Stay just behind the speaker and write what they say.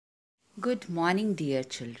Good morning, dear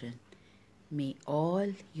children. May all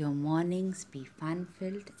your mornings be fun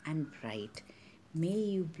filled and bright. May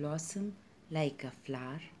you blossom like a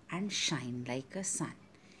flower and shine like a sun.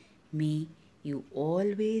 May you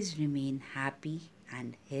always remain happy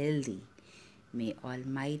and healthy. May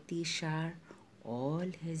Almighty shower all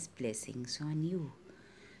His blessings on you.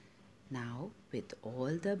 Now, with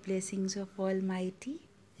all the blessings of Almighty,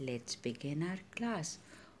 let's begin our class.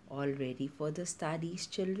 All ready for the studies,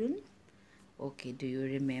 children? Okay, do you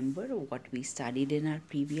remember what we studied in our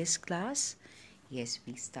previous class? Yes,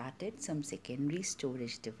 we started some secondary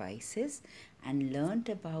storage devices and learnt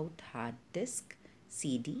about hard disk,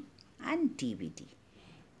 CD and DVD.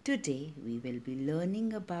 Today we will be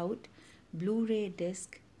learning about Blu-ray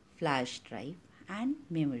disc, flash drive and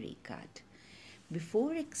memory card.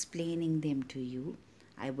 Before explaining them to you,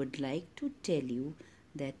 I would like to tell you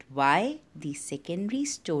that why these secondary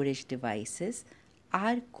storage devices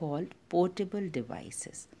are called portable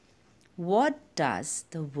devices. What does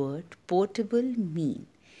the word portable mean?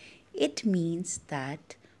 It means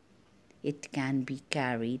that it can be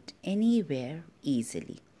carried anywhere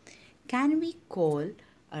easily. Can we call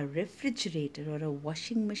a refrigerator or a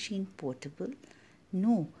washing machine portable?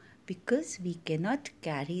 No, because we cannot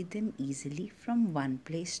carry them easily from one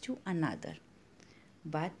place to another.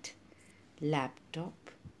 But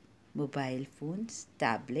laptop, mobile phones,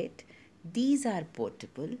 tablet, these are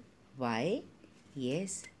portable. Why?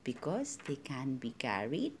 Yes, because they can be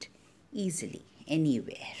carried easily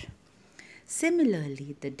anywhere.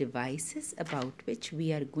 Similarly, the devices about which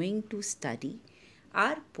we are going to study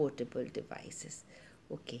are portable devices.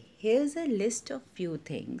 Okay, here's a list of few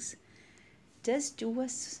things. Just do a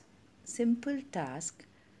simple task.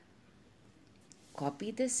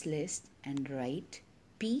 Copy this list and write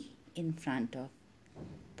P in front of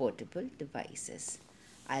portable devices.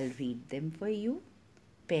 I'll read them for you.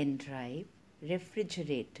 Pen drive,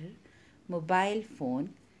 refrigerator, mobile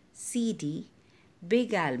phone, CD,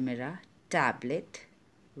 big almirah, tablet,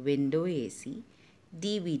 window AC,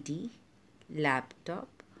 DVD, laptop,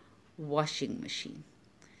 washing machine.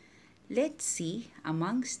 Let's see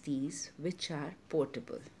amongst these which are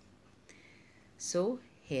portable. So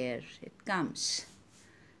here it comes.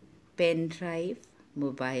 Pen drive,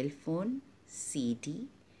 mobile phone, CD,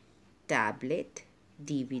 tablet,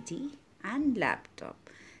 DVD and laptop.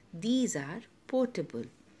 These are portable.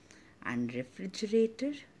 And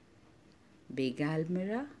refrigerator, big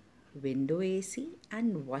almirah, window AC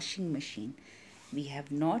and washing machine. We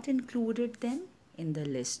have not included them in the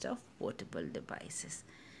list of portable devices.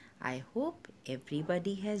 I hope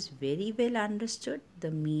everybody has very well understood the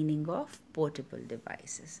meaning of portable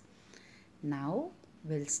devices. Now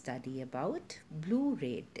we'll study about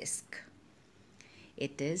Blu-ray disc.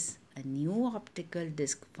 It is a new optical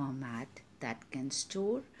disc format that can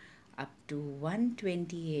store up to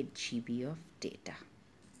 128 GB of data.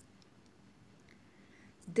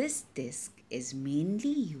 This disc is mainly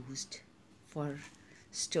used for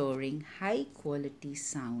storing high quality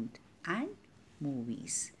sound and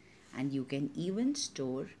movies, and you can even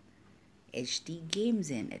store HD games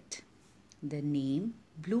in it. The name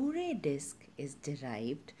Blu-ray disc is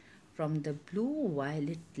derived from the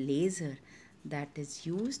blue-violet laser that is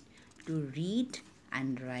used to read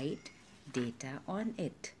and write data on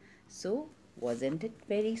it. So, wasn't it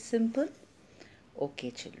very simple?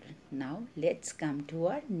 Okay, children, now let's come to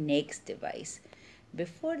our next device.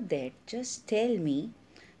 Before that, just tell me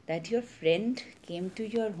that your friend came to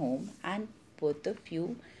your home and both of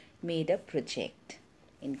you made a project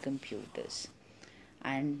in computers.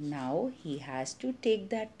 And now he has to take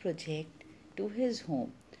that project to his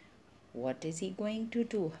home. What is he going to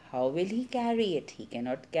do? How will he carry it? He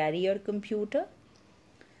cannot carry your computer.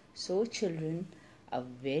 So, children, a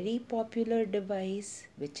very popular device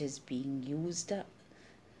which is being used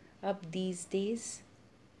up these days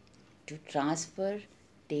to transfer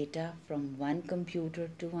data from one computer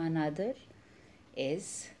to another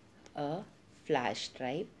is a flash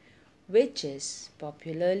drive, which is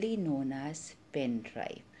popularly known as pen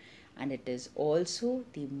drive, and it is also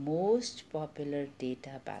the most popular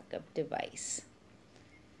data backup device.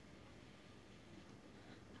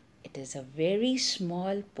 It is a very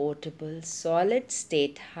small portable solid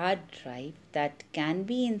state hard drive that can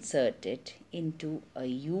be inserted into a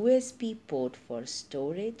USB port for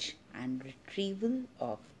storage and retrieval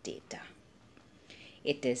of data.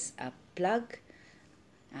 It is a plug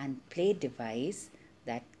and play device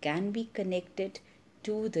that can be connected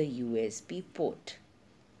to the USB port.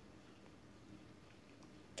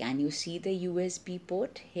 Can you see the USB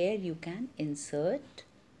port? Here you can insert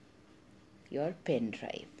your pen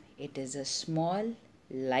drive. It is a small,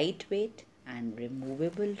 lightweight and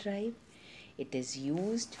removable drive It is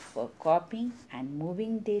used for copying and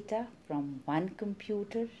moving data from one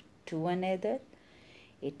computer to another.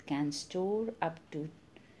 It can store up to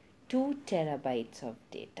 2 terabytes of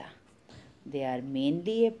data. They are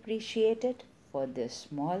mainly appreciated for their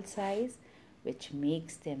small size, which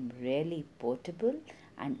makes them really portable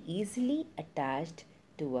and easily attached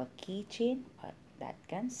to a keychain or that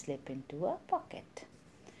can slip into a pocket.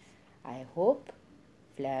 I hope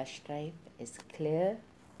flash drive is clear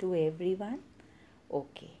to everyone.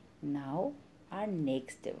 Okay, now our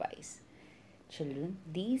next device. Children,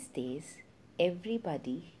 these days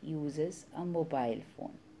everybody uses a mobile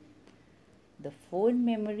phone. The phone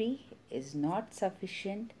memory is not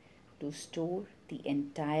sufficient to store the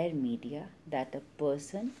entire media that a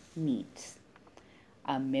person needs.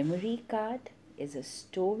 A memory card is a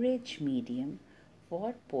storage medium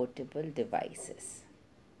for portable devices.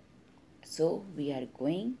 So we are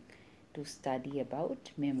going to study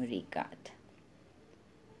about memory card.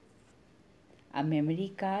 A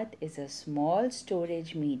memory card is a small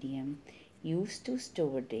storage medium used to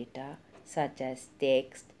store data such as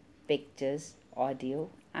text, pictures, audio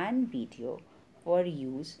and video for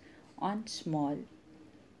use on small,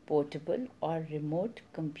 portable or remote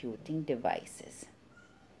computing devices.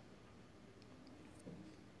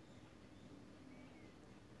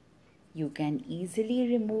 You can easily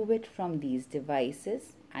remove it from these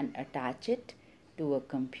devices and attach it to a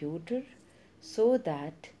computer so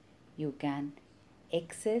that you can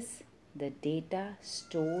access the data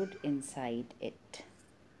stored inside it.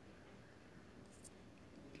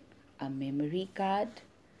 A memory card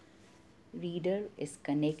reader is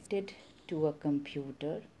connected to a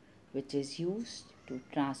computer which is used to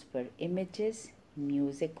transfer images,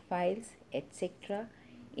 music files, etc.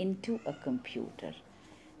 into a computer.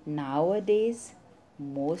 Nowadays,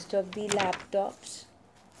 most of the laptops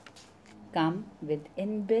come with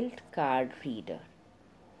inbuilt card reader.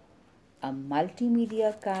 A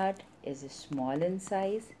multimedia card is small in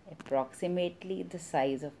size, approximately the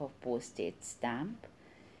size of a postage stamp.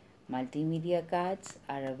 Multimedia cards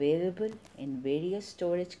are available in various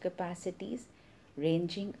storage capacities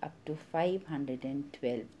ranging up to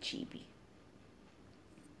 512 GB.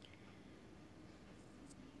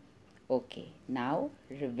 Okay, now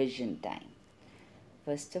revision time.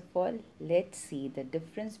 First of all, let's see the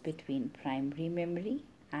difference between primary memory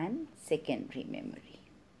and secondary memory.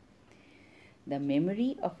 The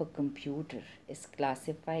memory of a computer is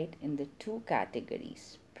classified in the two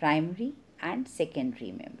categories, primary and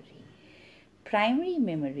secondary memory. Primary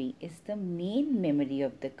memory is the main memory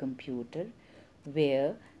of the computer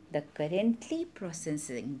where the currently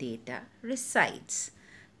processing data resides.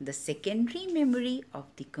 The secondary memory of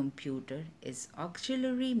the computer is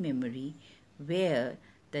auxiliary memory where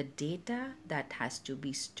the data that has to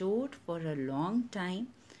be stored for a long time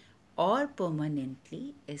or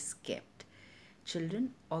permanently is kept.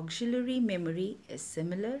 Children, auxiliary memory is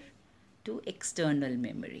similar to external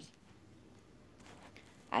memory.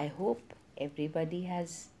 I hope everybody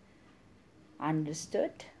has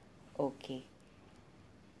understood. Okay.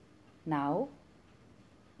 Now,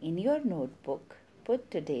 in your notebook, put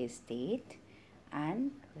today's date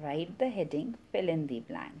and write the heading fill in the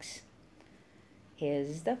blanks.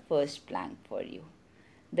 Here's the first blank for you.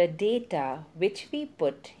 The data which we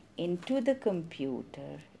put into the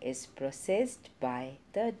computer is processed by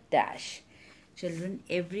the dash. Children,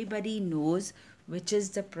 everybody knows which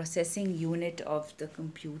is the processing unit of the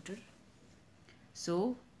computer.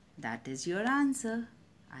 So, that is your answer.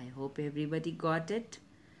 I hope everybody got it.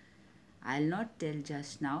 I'll not tell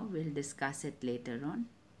just now, we'll discuss it later on.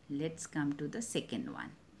 Let's come to the second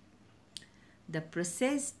one. The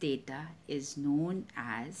processed data is known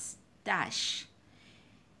as dash.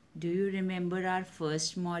 Do you remember our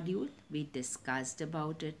first module? We discussed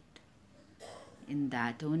about it in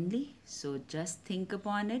that only. So just think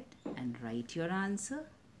upon it and write your answer.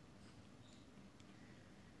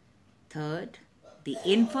 Third, the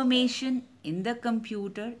information in the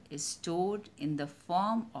computer is stored in the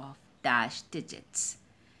form of dash digits.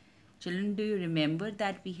 Children, do you remember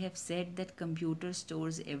that we have said that computer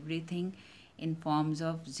stores everything in forms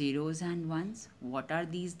of zeros and ones? What are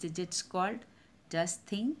these digits called? Just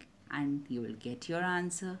think and you will get your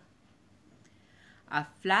answer. A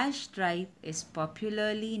flash drive is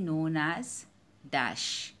popularly known as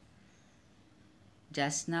dash.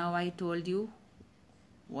 Just now I told you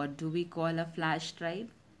what do we call a flash drive.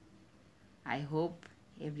 I hope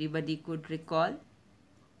everybody could recall.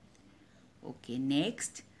 Okay,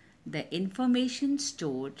 next, the information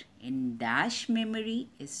stored in dash memory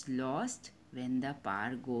is lost when the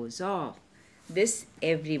power goes off. This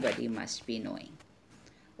everybody must be knowing.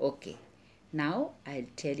 Okay, Now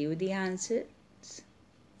I'll tell you the answers.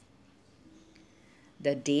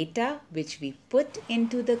 The data which we put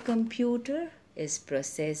into the computer is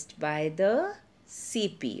processed by the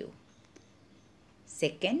CPU.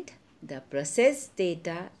 Second, the processed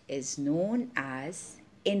data is known as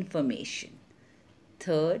information.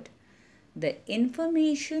 Third, the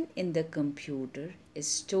information in the computer is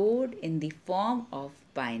stored in the form of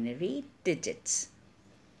binary digits.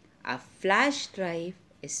 A flash drive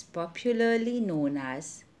is popularly known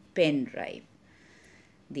as pen drive.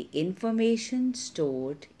 The information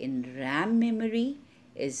stored in RAM memory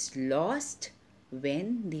is lost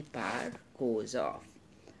when the power goes off.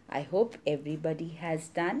 I hope everybody has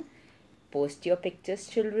done. Post your pictures,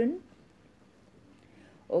 children.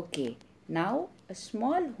 Okay, now a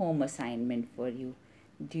small home assignment for you.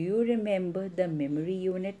 Do you remember the memory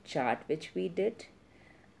unit chart which we did?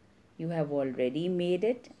 You have already made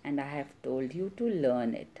it and I have told you to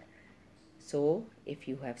learn it. So, if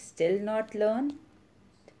you have still not learned,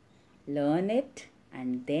 learn it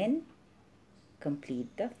and then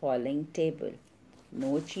complete the following table.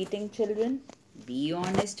 No cheating, children. Be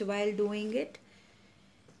honest while doing it.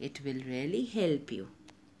 It will really help you.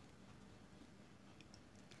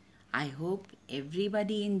 I hope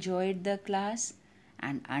everybody enjoyed the class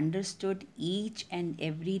and understood each and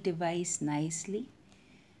every device nicely.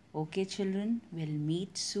 Okay, children, we'll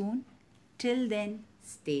meet soon. Till then,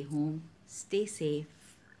 stay home, stay safe.